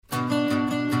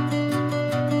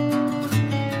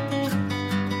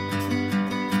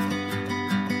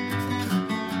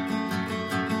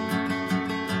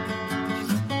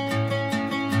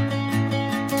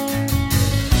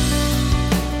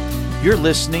You're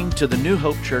listening to the New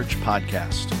Hope Church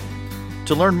podcast.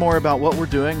 To learn more about what we're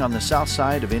doing on the south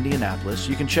side of Indianapolis,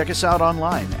 you can check us out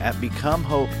online at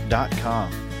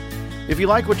becomehope.com. If you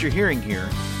like what you're hearing here,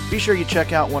 be sure you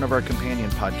check out one of our companion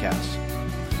podcasts.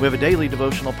 We have a daily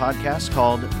devotional podcast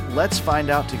called Let's Find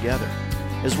Out Together,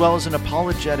 as well as an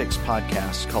apologetics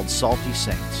podcast called Salty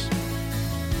Saints.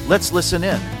 Let's listen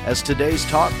in as today's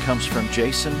talk comes from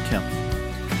Jason Kemp.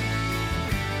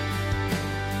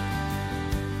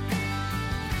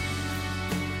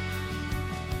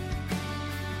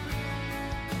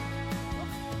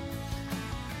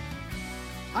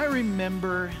 I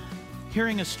remember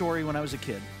hearing a story when I was a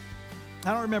kid.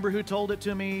 I don't remember who told it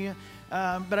to me,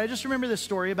 but I just remember this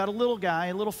story about a little guy,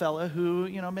 a little fella who,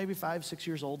 maybe 5, 6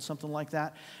 years old, something like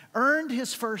that, earned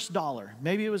his first dollar.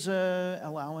 Maybe it was an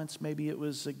allowance, maybe it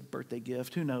was a birthday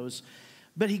gift, who knows.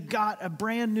 But he got a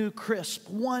brand new crisp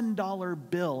 $1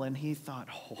 bill, and he thought,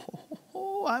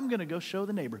 I'm going to go show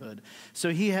the neighborhood.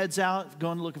 So he heads out,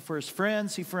 going looking for his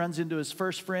friends. He runs into his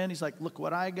first friend. He's like, look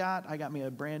what I got. I got me a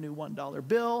brand new $1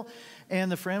 bill.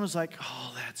 And the friend was like,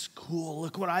 oh, that's cool.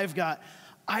 Look what I've got.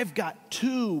 I've got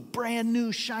 2 brand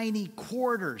new shiny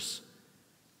quarters.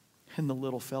 And the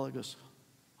little fella goes,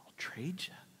 I'll trade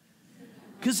you.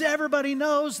 Because everybody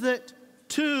knows that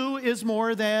 2 is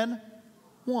more than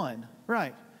 1.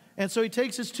 Right. And so he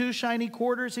takes his 2 shiny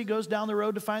quarters. He goes down the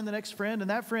road to find the next friend.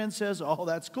 And that friend says, oh,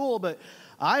 that's cool, but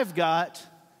I've got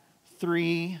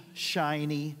 3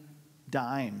 shiny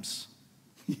dimes.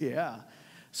 Yeah.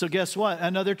 So guess what?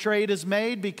 Another trade is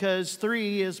made because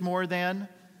 3 is more than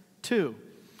 2.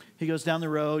 He goes down the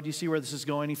road. You see where this is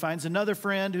going. He finds another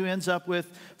friend who ends up with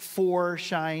 4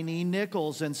 shiny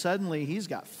nickels. And suddenly he's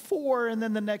got 4. And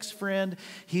then the next friend,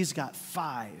 he's got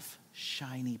 5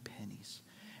 shiny pennies.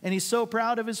 And he's so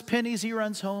proud of his pennies, he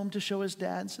runs home to show his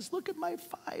dad and says, look at my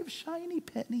 5 shiny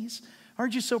pennies.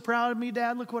 Aren't you so proud of me,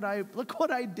 Dad? Look what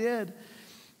I did.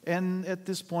 And at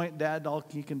this point, Dad, all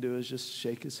he can do is just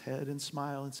shake his head and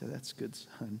smile and say, that's good,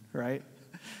 son, right?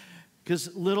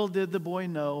 Because little did the boy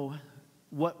know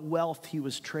what wealth he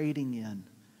was trading in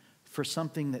for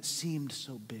something that seemed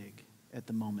so big at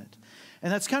the moment.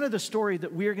 And that's kind of the story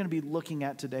that we're going to be looking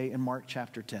at today in Mark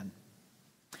chapter 10.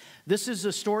 This is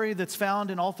a story that's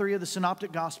found in all 3 of the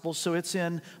synoptic gospels. So it's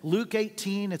in Luke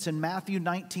 18, it's in Matthew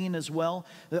 19 as well,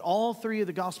 that all 3 of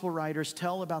the gospel writers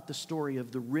tell about the story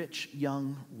of the rich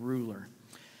young ruler.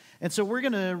 And so we're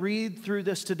going to read through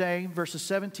this today, verses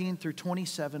 17 through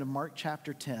 27 of Mark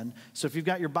chapter 10. So if you've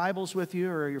got your Bibles with you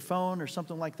or your phone or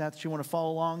something like that you want to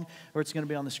follow along, or it's going to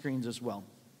be on the screens as well.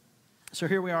 So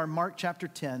here we are in Mark chapter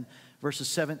 10, verses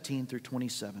 17 through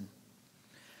 27.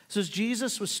 So as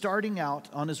Jesus was starting out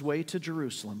on his way to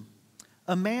Jerusalem,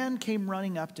 a man came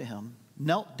running up to him,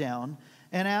 knelt down,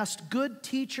 and asked, good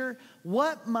teacher,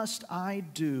 what must I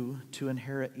do to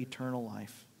inherit eternal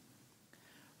life?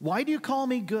 Why do you call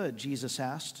me good? Jesus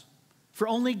asked. For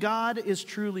only God is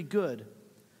truly good.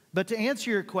 But to answer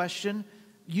your question,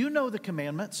 you know the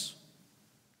commandments.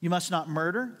 You must not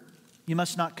murder. You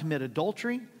must not commit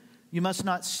adultery. You must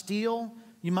not steal.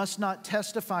 You must not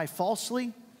testify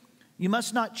falsely. You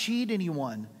must not cheat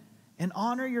anyone, and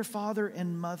honor your father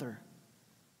and mother.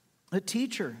 A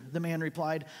teacher, the man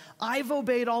replied, I've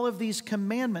obeyed all of these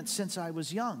commandments since I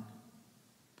was young.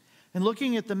 And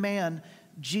looking at the man,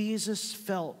 Jesus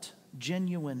felt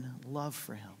genuine love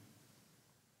for him.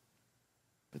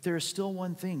 But there is still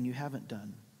one thing you haven't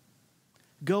done.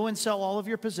 Go and sell all of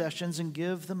your possessions and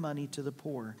give the money to the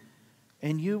poor,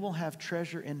 and you will have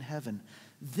treasure in heaven.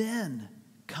 Then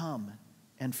come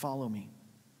and follow me.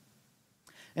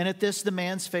 And at this, the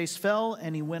man's face fell,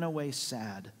 and he went away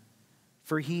sad,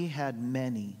 for he had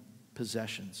many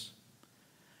possessions.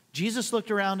 Jesus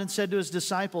looked around and said to his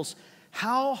disciples,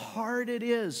 how hard it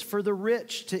is for the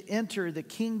rich to enter the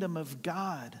kingdom of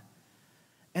God.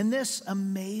 And this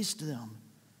amazed them.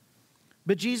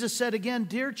 But Jesus said again,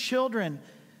 dear children,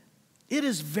 it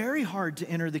is very hard to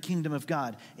enter the kingdom of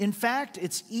God. In fact,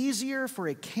 it's easier for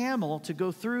a camel to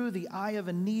go through the eye of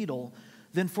a needle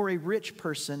than for a rich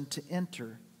person to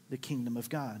enter the kingdom of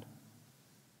God.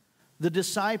 The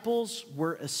disciples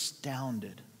were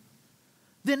astounded.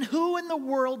 Then who in the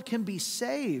world can be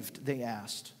saved? They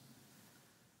asked.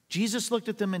 Jesus looked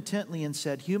at them intently and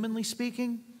said, humanly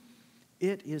speaking,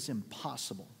 it is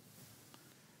impossible.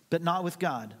 But not with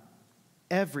God.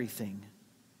 Everything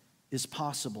is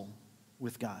possible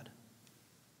with God.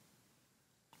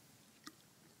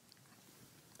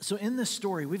 So in this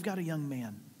story, we've got a young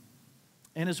man.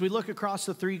 And as we look across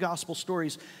the 3 gospel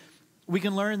stories, we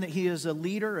can learn that he is a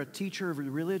leader, a teacher of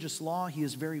religious law. He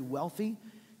is very wealthy.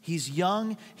 He's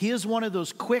young. He is one of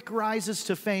those quick rises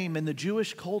to fame in the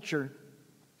Jewish culture.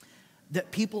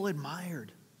 that people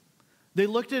admired. They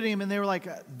looked at him and they were like,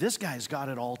 this guy's got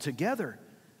it all together.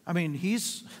 I mean,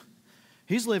 he's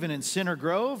living in Center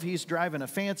Grove. He's driving a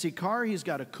fancy car. He's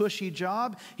got a cushy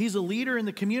job. He's a leader in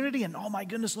the community. And oh my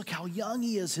goodness, look how young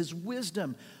he is, his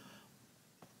wisdom.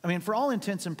 I mean, for all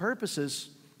intents and purposes,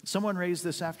 someone raised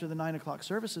this after the 9 o'clock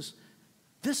services.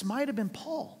 This might have been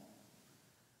Paul.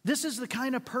 This is the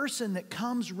kind of person that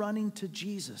comes running to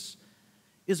Jesus.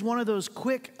 Is one of those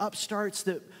quick upstarts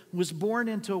that was born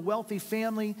into a wealthy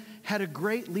family, had a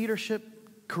great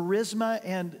leadership charisma,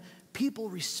 and people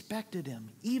respected him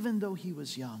even though he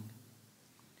was young.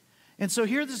 And so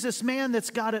here's this man that's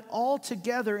got it all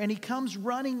together, and he comes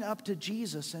running up to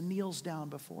Jesus and kneels down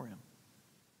before him.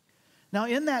 Now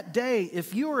in that day,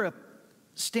 if you were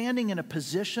standing in a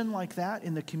position like that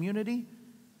in the community,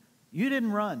 you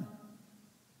didn't run.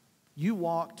 You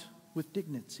walked with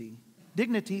dignity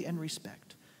and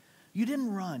respect. You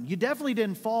didn't run. You definitely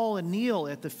didn't fall and kneel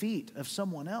at the feet of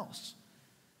someone else.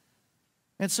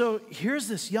 And so here's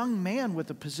this young man with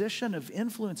a position of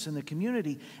influence in the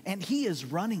community, and he is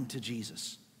running to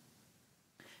Jesus.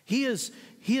 He is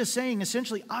saying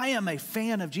essentially, I am a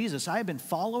fan of Jesus. I have been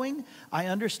following. I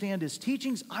understand his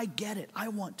teachings. I get it. I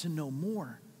want to know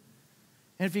more.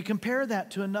 And if you compare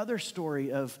that to another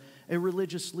story of a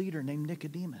religious leader named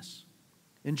Nicodemus.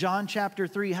 In John chapter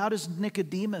 3, how does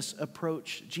Nicodemus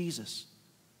approach Jesus?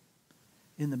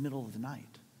 In the middle of the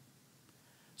night.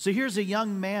 So here's a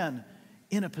young man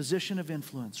in a position of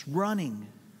influence, running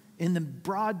in the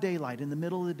broad daylight, in the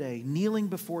middle of the day, kneeling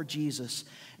before Jesus,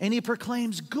 and he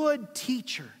proclaims, "Good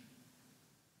teacher."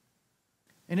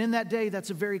 And in that day, that's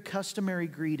a very customary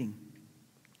greeting.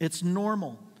 It's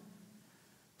normal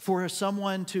for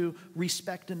someone to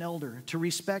respect an elder, to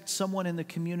respect someone in the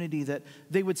community that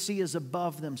they would see as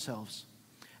above themselves.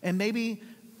 And maybe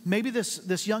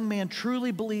this young man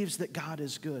truly believes that God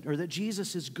is good, or that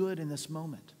Jesus is good in this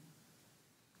moment.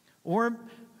 Or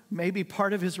maybe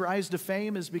part of his rise to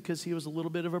fame is because he was a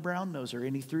little bit of a brown noser,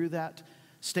 and he threw that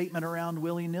statement around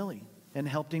willy-nilly and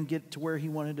helped him get to where he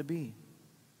wanted to be.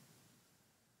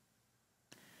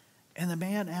 And the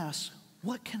man asks,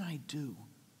 "What can I do?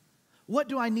 What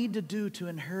do I need to do to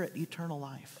inherit eternal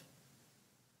life?"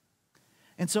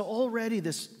 And so already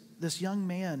this young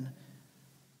man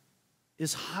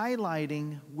is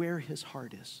highlighting where his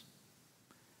heart is.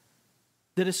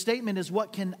 That his statement is,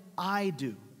 what can I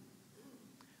do?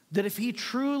 That if he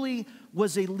truly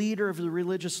was a leader of the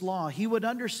religious law, he would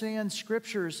understand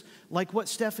scriptures like what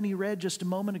Stephanie read just a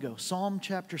moment ago, Psalm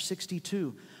chapter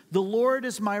 62. The Lord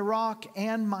is my rock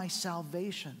and my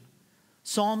salvation.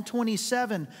 Psalm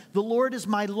 27, the Lord is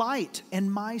my light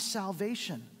and my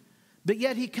salvation. But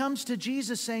yet he comes to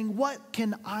Jesus saying, what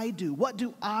can I do? What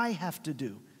do I have to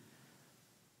do?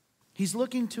 He's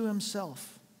looking to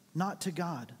himself, not to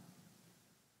God.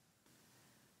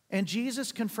 And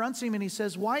Jesus confronts him and he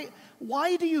says, why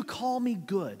do you call me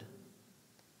good?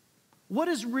 What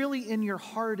is really in your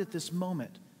heart at this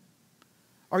moment?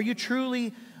 Are you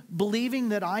truly believing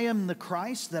that I am the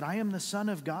Christ, that I am the Son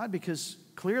of God? Because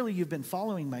clearly you've been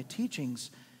following my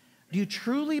teachings. Do you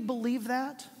truly believe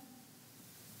that?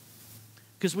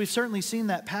 Because we've certainly seen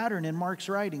that pattern in Mark's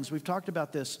writings. We've talked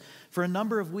about this for a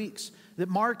number of weeks, that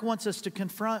Mark wants us to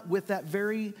confront with that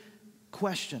very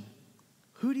question.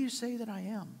 Who do you say that I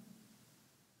am?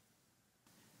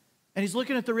 And he's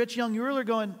looking at the rich young ruler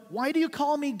going, why do you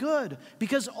call me good?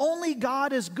 Because only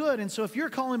God is good. And so if you're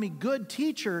calling me good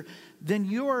teacher, then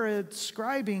you are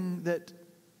ascribing that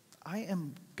I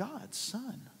am God's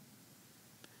son.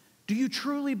 Do you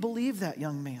truly believe that,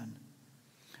 young man?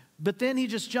 But then he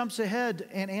just jumps ahead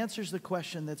and answers the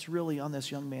question that's really on this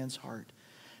young man's heart.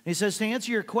 And he says, to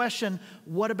answer your question,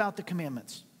 what about the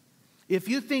commandments? If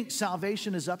you think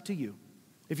salvation is up to you,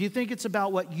 if you think it's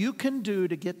about what you can do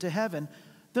to get to heaven,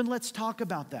 then let's talk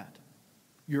about that.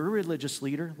 You're a religious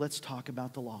leader. Let's talk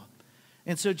about the law.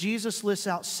 And so Jesus lists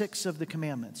out 6 of the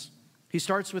commandments. He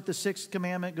starts with the 6th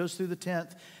commandment, goes through the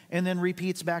 10th, and then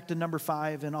repeats back to number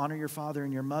 5, and honor your father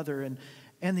and your mother.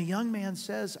 And the young man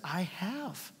says, I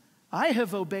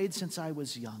have obeyed since I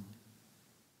was young.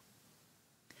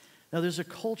 Now there's a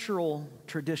cultural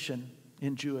tradition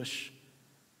in Jewish,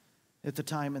 at the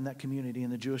time in that community, in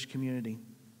the Jewish community,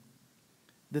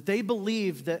 that they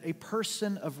believed that a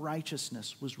person of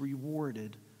righteousness was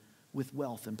rewarded with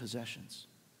wealth and possessions.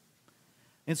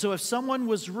 And so if someone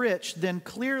was rich, then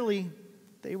clearly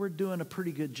they were doing a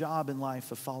pretty good job in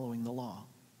life of following the law.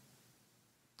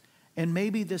 And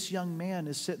maybe this young man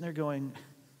is sitting there going,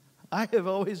 I have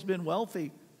always been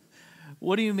wealthy.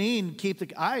 What do you mean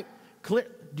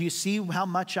do you see how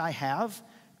much I have?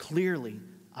 Clearly,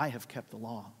 I have kept the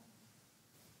law.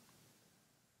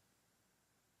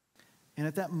 And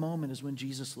at that moment is when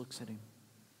Jesus looks at him.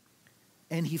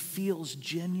 And he feels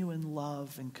genuine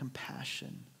love and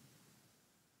compassion.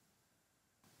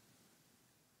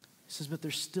 He says, but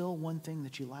there's still one thing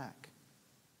that you lack.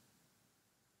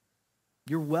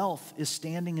 Your wealth is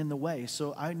standing in the way,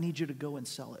 so I need you to go and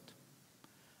sell it.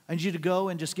 I need you to go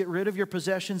and just get rid of your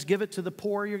possessions, give it to the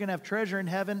poor. You're going to have treasure in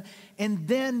heaven, and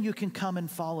then you can come and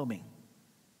follow me.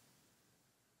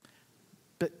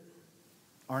 But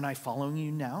aren't I following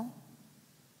you now?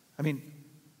 I mean,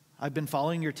 I've been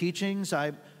following your teachings.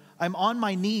 I'm on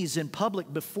my knees in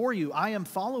public before you. I am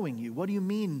following you. What do you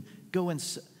mean, go and...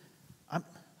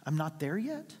 I'm not there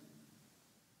yet?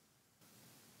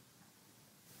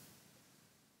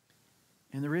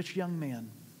 And the rich young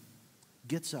man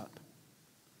gets up.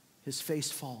 His face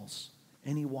falls,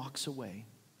 and he walks away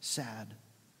sad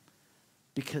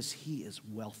because he is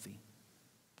wealthy.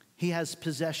 He has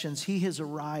possessions. He has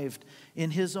arrived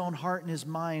in his own heart and his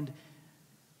mind.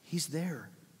 He's there.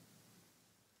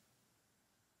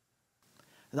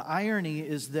 The irony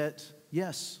is that,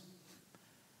 yes,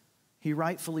 he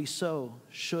rightfully so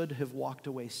should have walked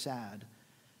away sad,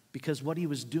 because what he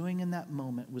was doing in that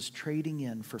moment was trading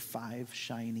in for 5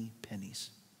 shiny pennies.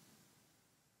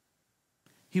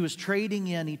 He was trading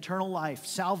in eternal life,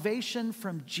 salvation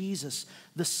from Jesus,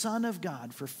 the Son of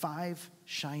God, for 5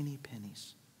 shiny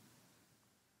pennies.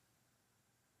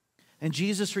 And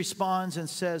Jesus responds and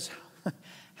says,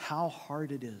 how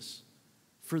hard it is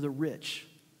for the rich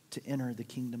to enter the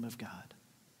kingdom of God.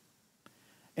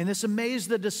 And this amazed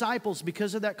the disciples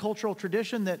because of that cultural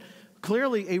tradition that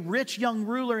clearly a rich young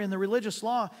ruler in the religious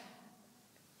law,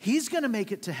 he's going to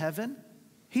make it to heaven.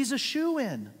 He's a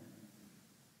shoo-in.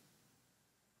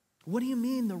 What do you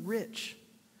mean, the rich?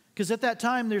 Because at that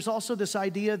time, there's also this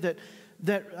idea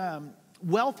that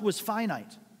wealth was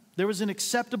finite. There was an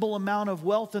acceptable amount of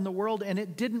wealth in the world, and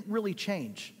it didn't really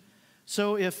change.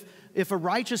 So if a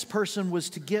righteous person was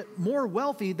to get more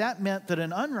wealthy, that meant that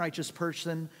an unrighteous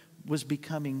person was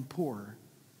becoming poor.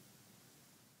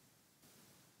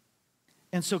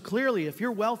 And so clearly, if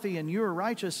you're wealthy and you're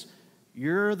righteous,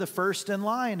 you're the first in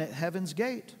line at heaven's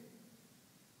gate.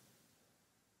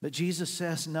 But Jesus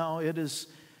says, no, it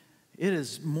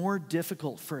is more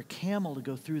difficult for a camel to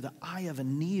go through the eye of a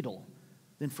needle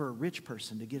than for a rich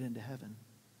person to get into heaven.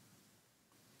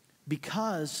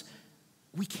 Because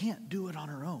we can't do it on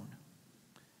our own.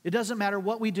 It doesn't matter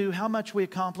what we do, how much we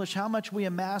accomplish, how much we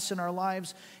amass in our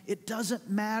lives. It doesn't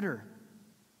matter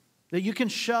that you can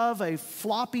shove a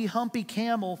floppy, humpy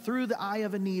camel through the eye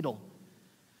of a needle.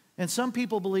 And some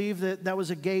people believe that that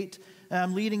was a gate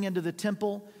leading into the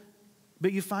temple.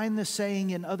 But you find this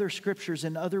saying in other scriptures,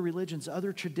 in other religions,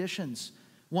 other traditions.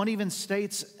 One even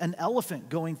states an elephant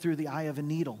going through the eye of a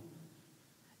needle.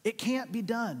 It can't be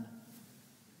done.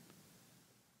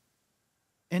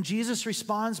 And Jesus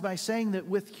responds by saying that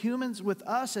with humans, with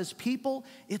us as people,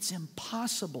 it's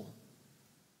impossible.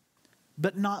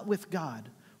 But not with God.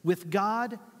 With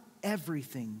God,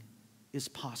 everything is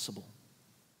possible.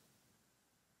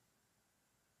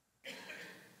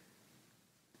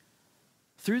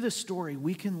 Through this story,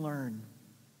 we can learn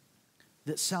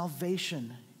that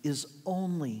salvation is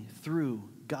only through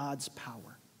God's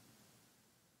power.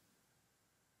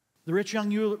 The rich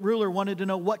young ruler wanted to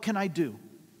know, what can I do?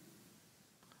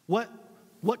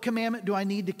 What commandment do I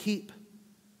need to keep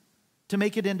to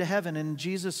make it into heaven? And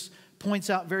Jesus points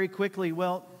out very quickly,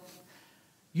 well,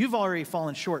 you've already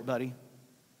fallen short, buddy.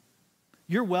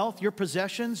 Your wealth, your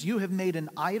possessions, you have made an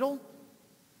idol,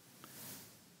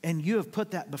 and you have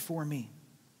put that before me.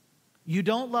 You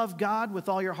don't love God with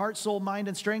all your heart, soul, mind,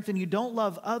 and strength, and you don't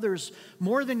love others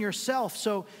more than yourself.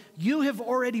 So you have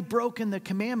already broken the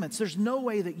commandments. There's no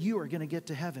way that you are going to get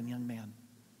to heaven, young man.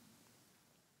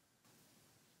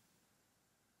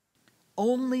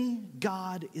 Only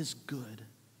God is good.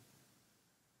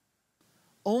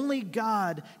 Only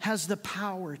God has the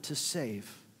power to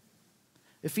save.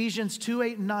 Ephesians 2,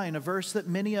 8, and 9, a verse that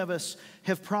many of us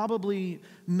have probably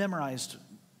memorized.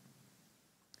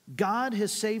 God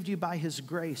has saved you by His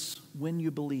grace when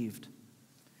you believed.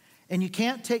 And you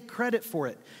can't take credit for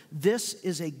it. This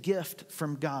is a gift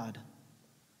from God.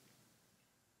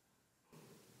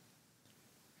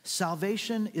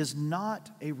 Salvation is not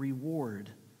a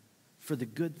reward for the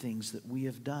good things that we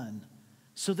have done,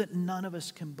 so that none of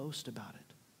us can boast about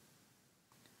it.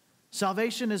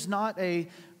 Salvation is not a,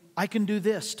 I can do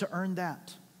this to earn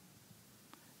that.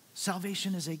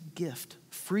 Salvation is a gift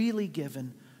freely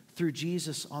given through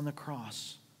Jesus on the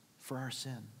cross for our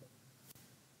sin.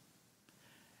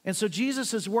 And so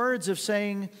Jesus' words of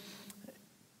saying,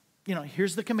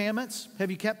 here's the commandments. Have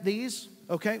you kept these?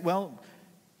 Okay, well,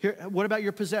 here, what about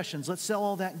your possessions? Let's sell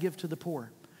all that and give to the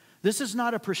poor. This is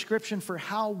not a prescription for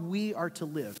how we are to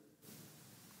live.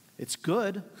 It's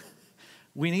good.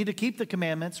 We need to keep the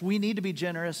commandments. We need to be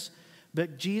generous.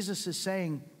 But Jesus is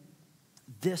saying,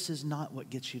 this is not what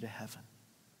gets you to heaven.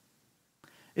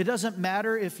 It doesn't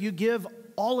matter if you give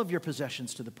all of your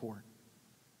possessions to the poor.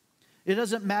 It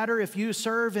doesn't matter if you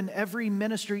serve in every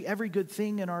ministry, every good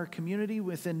thing in our community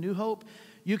within New Hope.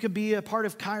 You could be a part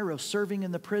of Kairos, serving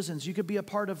in the prisons. You could be a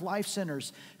part of life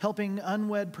centers, helping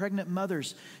unwed pregnant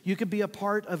mothers. You could be a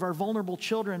part of our vulnerable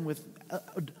children with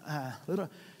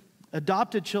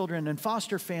adopted children and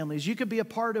foster families. You could be a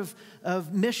part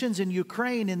of missions in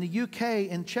Ukraine, in the UK,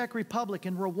 in Czech Republic,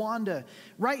 in Rwanda,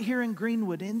 right here in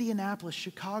Greenwood, Indianapolis,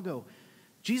 Chicago.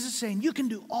 Jesus is saying you can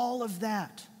do all of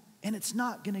that, and it's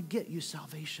not going to get you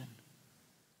salvation.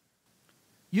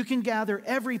 You can gather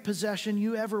every possession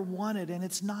you ever wanted, and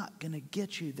it's not going to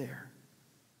get you there.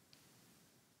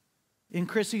 In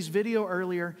Chrissy's video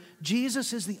earlier,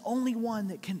 Jesus is the only one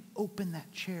that can open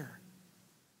that chair.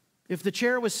 If the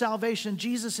chair was salvation,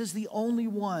 Jesus is the only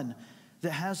one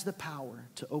that has the power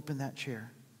to open that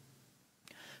chair.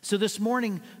 So this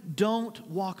morning, don't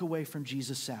walk away from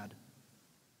Jesus sad.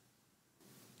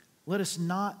 Let us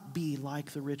not be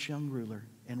like the rich young ruler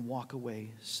and walk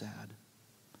away sad.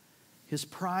 His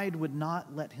pride would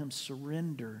not let him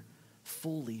surrender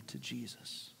fully to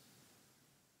Jesus.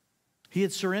 He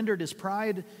had surrendered his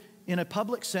pride in a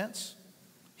public sense.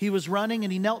 He was running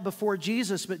and he knelt before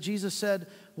Jesus, but Jesus said,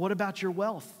 "What about your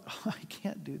wealth?" "Oh, I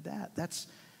can't do that.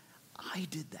 I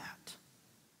did that."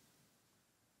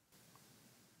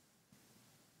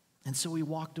 And so he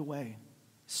walked away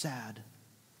sad.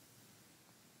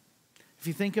 If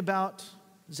you think about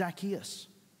Zacchaeus,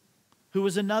 who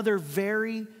was another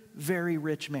very, very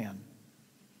rich man.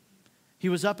 He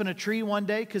was up in a tree one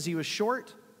day because he was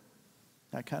short.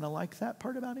 I kind of like that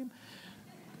part about him.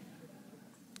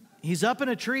 He's up in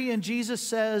a tree and Jesus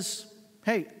says,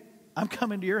 "Hey, I'm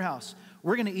coming to your house.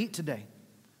 We're going to eat today."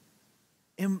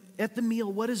 And at the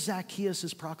meal, what is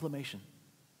Zacchaeus' proclamation?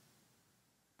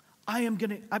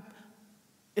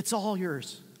 It's all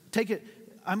yours. Take it.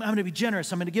 I'm going to be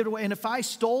generous. I'm going to give it away. And if I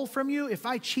stole from you, if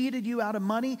I cheated you out of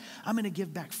money, I'm going to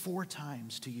give back 4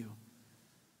 times to you.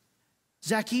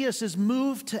 Zacchaeus is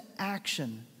moved to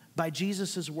action by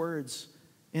Jesus' words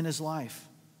in his life.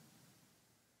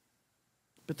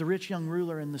 But the rich young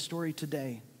ruler in the story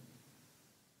today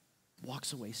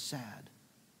walks away sad,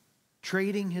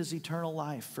 trading his eternal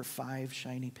life for 5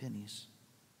 shiny pennies.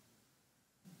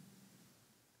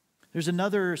 There's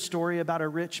another story about a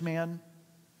rich man.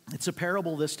 It's a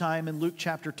parable this time in Luke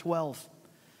chapter 12,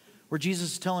 where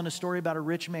Jesus is telling a story about a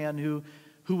rich man who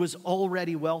was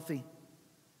already wealthy.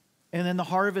 And then the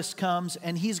harvest comes,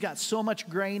 and he's got so much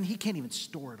grain, he can't even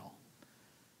store it all.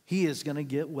 He is going to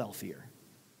get wealthier.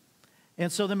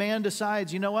 And so the man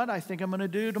decides, you know what I think I'm going to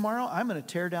do tomorrow? I'm going to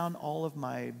tear down all of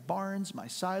my barns, my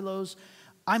silos.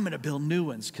 I'm going to build new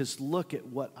ones because look at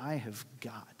what I have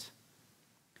got.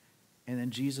 And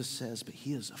then Jesus says, but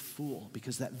he is a fool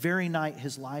because that very night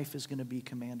his life is going to be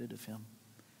commanded of him.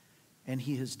 And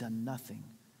he has done nothing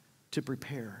to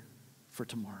prepare for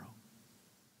tomorrow.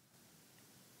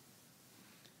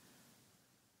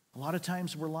 A lot of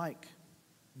times we're like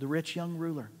the rich young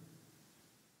ruler.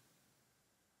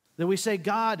 That we say,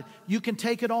 God, you can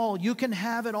take it all. You can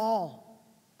have it all.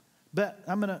 But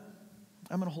I'm going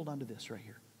to hold on to this right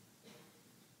here.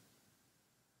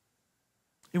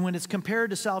 And when it's compared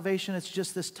to salvation, it's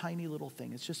just this tiny little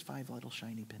thing. It's just 5 little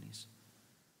shiny pennies.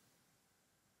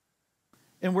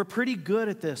 And we're pretty good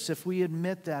at this if we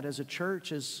admit that as a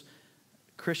church, as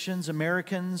Christians,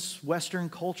 Americans, Western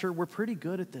culture, we're pretty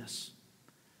good at this.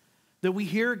 That we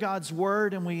hear God's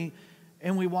word and we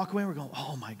walk away and we're going,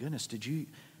 oh my goodness, did you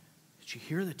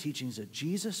hear the teachings of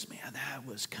Jesus? Man, that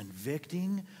was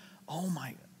convicting. Oh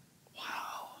my,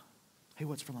 wow. Hey,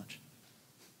 what's for lunch?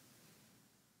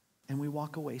 And we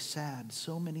walk away sad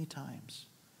so many times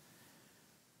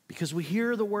because we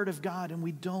hear the word of God and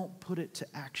we don't put it to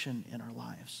action in our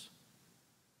lives.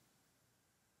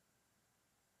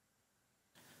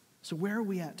 So where are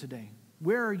we at today?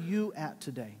 Where are you at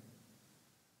today?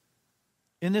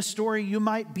 In this story, you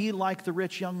might be like the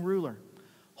rich young ruler,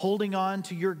 holding on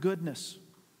to your goodness,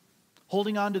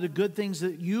 holding on to the good things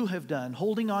that you have done,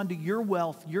 holding on to your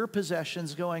wealth, your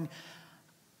possessions, going,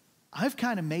 I've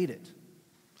kind of made it.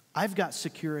 I've got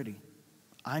security.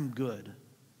 I'm good.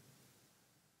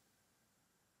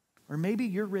 Or maybe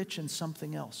you're rich in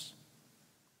something else.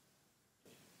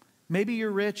 Maybe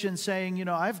you're rich in saying, you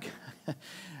know,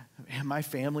 my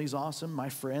family's awesome. My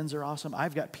friends are awesome.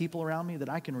 I've got people around me that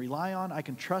I can rely on. I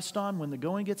can trust on. When the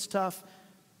going gets tough,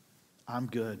 I'm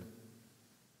good.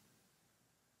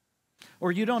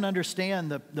 Or you don't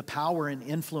understand the power and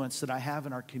influence that I have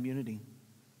in our community,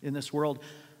 in this world.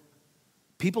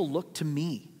 People look to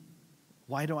me.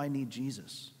 Why do I need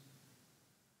Jesus?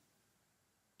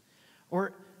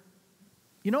 Or,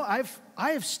 you know,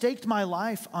 I have staked my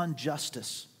life on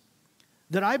justice.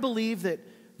 That I believe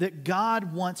that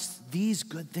God wants these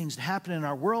good things to happen in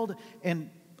our world, and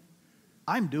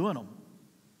I'm doing them.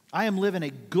 I am living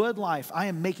a good life. I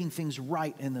am making things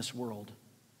right in this world.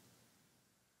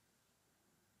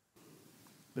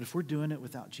 But if we're doing it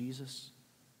without Jesus,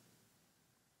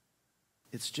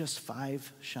 it's just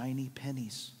 5 shiny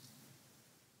pennies.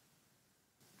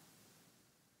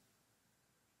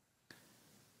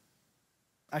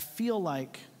 I feel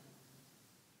like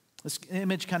this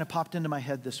image kind of popped into my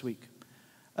head this week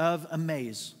of a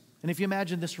maze. And if you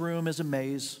imagine this room as a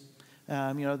maze,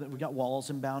 we've got walls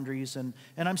and boundaries, and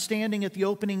I'm standing at the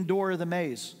opening door of the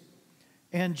maze.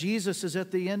 And Jesus is at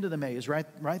the end of the maze,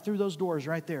 right through those doors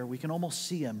right there. We can almost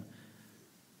see him.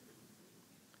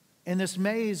 And this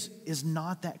maze is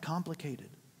not that complicated.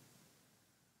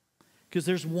 Because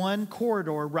there's one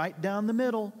corridor right down the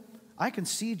middle. I can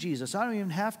see Jesus. I don't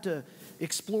even have to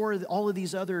explore all of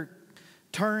these other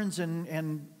turns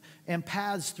and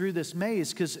paths through this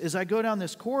maze. Because as I go down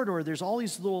this corridor, there's all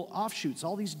these little offshoots,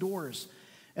 all these doors.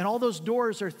 And all those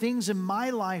doors are things in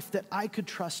my life that I could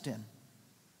trust in.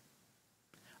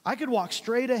 I could walk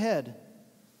straight ahead.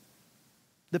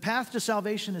 The path to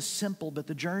salvation is simple, but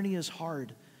the journey is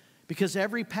hard. Because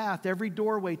every path, every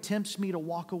doorway tempts me to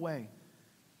walk away.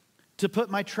 To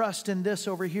put my trust in this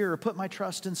over here, or put my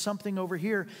trust in something over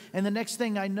here. And the next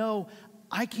thing I know,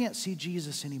 I can't see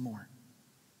Jesus anymore.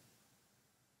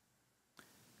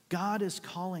 God is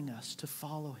calling us to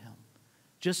follow him.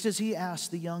 Just as he asked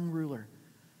the young ruler,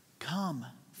 "Come,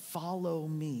 follow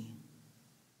me."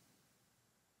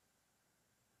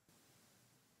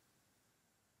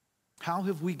 How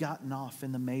have we gotten off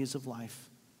in the maze of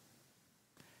life?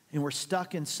 And we're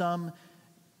stuck in some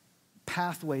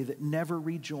pathway that never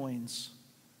rejoins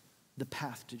the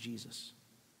path to Jesus.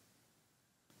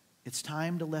 It's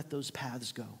time to let those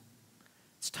paths go.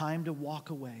 It's time to walk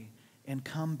away and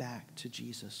come back to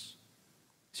Jesus.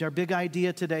 See, our big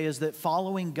idea today is that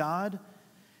following God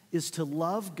is to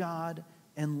love God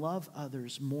and love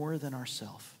others more than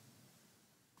ourselves.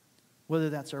 Whether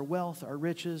that's our wealth, our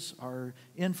riches, our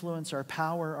influence, our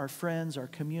power, our friends, our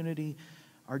community,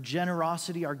 our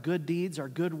generosity, our good deeds, our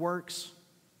good works.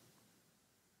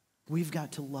 We've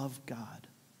got to love God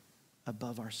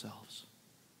above ourselves.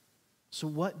 So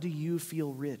what do you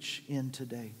feel rich in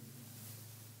today?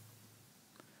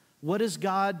 What is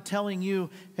God telling you?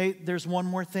 Hey, there's one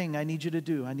more thing I need you to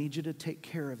do. I need you to take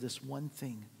care of this one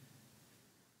thing.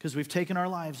 Because we've taken our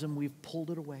lives and we've pulled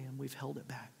it away and we've held it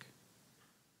back.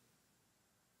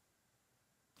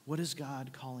 What is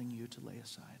God calling you to lay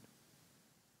aside?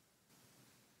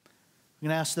 I'm going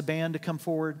to ask the band to come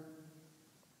forward.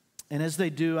 And as they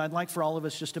do, I'd like for all of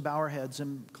us just to bow our heads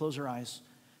and close our eyes.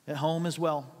 At home as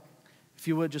well. If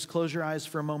you would, just close your eyes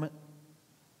for a moment.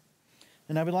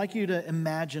 And I would like you to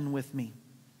imagine with me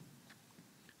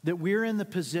that we're in the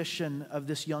position of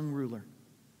this young ruler.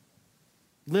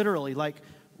 Literally, like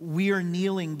we are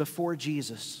kneeling before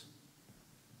Jesus.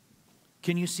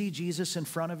 Can you see Jesus in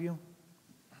front of you?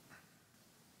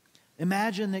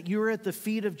 Imagine that you're at the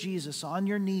feet of Jesus on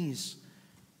your knees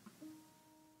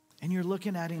and you're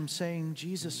looking at him saying,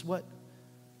 Jesus, what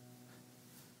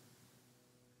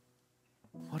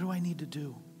do I need to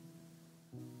do?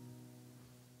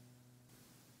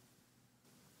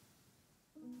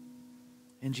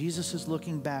 And Jesus is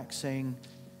looking back saying,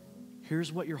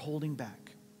 here's what you're holding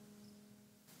back.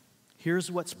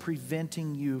 Here's what's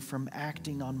preventing you from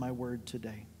acting on my word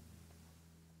today.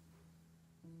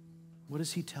 What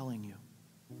is he telling you?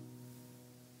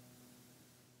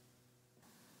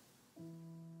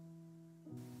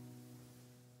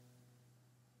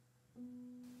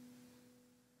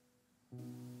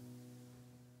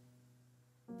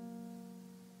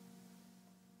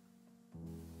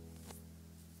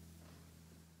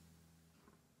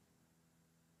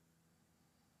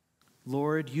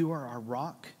 Lord, you are our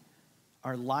rock,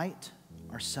 our light,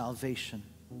 our salvation.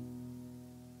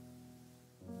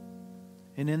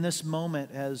 And in this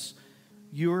moment, as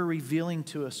you are revealing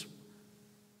to us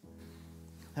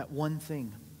that one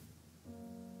thing,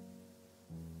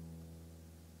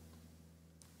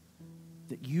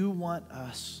 that you want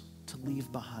us to leave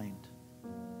behind.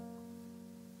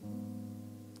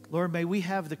 Lord, may we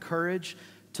have the courage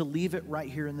to leave it right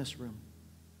here in this room.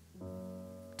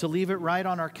 To leave it right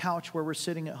on our couch where we're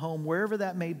sitting at home, wherever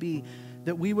that may be,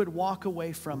 that we would walk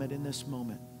away from it in this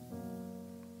moment.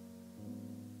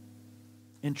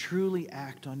 and truly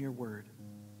act on your word.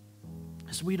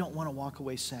 Because we don't want to walk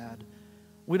away sad.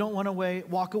 We don't want to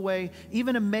walk away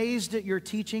even amazed at your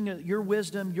teaching, your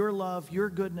wisdom, your love, your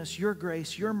goodness, your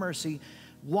grace, your mercy.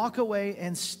 Walk away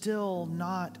and still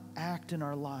not act in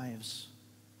our lives.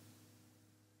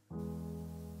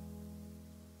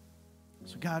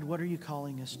 So God, what are you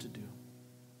calling us to do?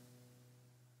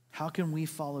 How can we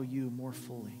follow you more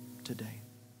fully today?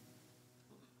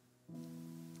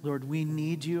 Lord, we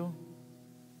need you.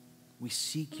 We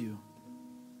seek you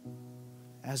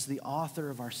as the author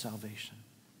of our salvation.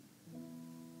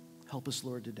 Help us,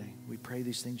 Lord, today. We pray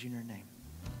these things in your name.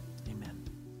 Amen.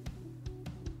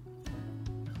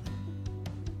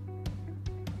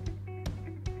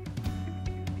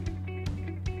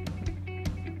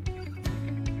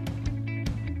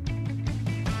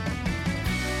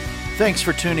 Thanks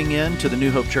for tuning in to the New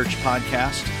Hope Church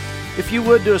podcast. If you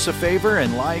would do us a favor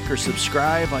and like or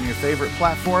subscribe on your favorite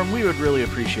platform, we would really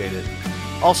appreciate it.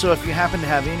 Also, if you happen to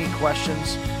have any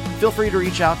questions, feel free to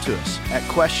reach out to us at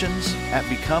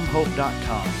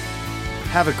questions@becomehope.com.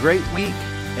 Have a great week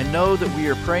and know that we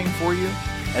are praying for you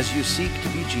as you seek to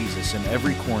be Jesus in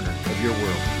every corner of your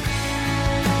world.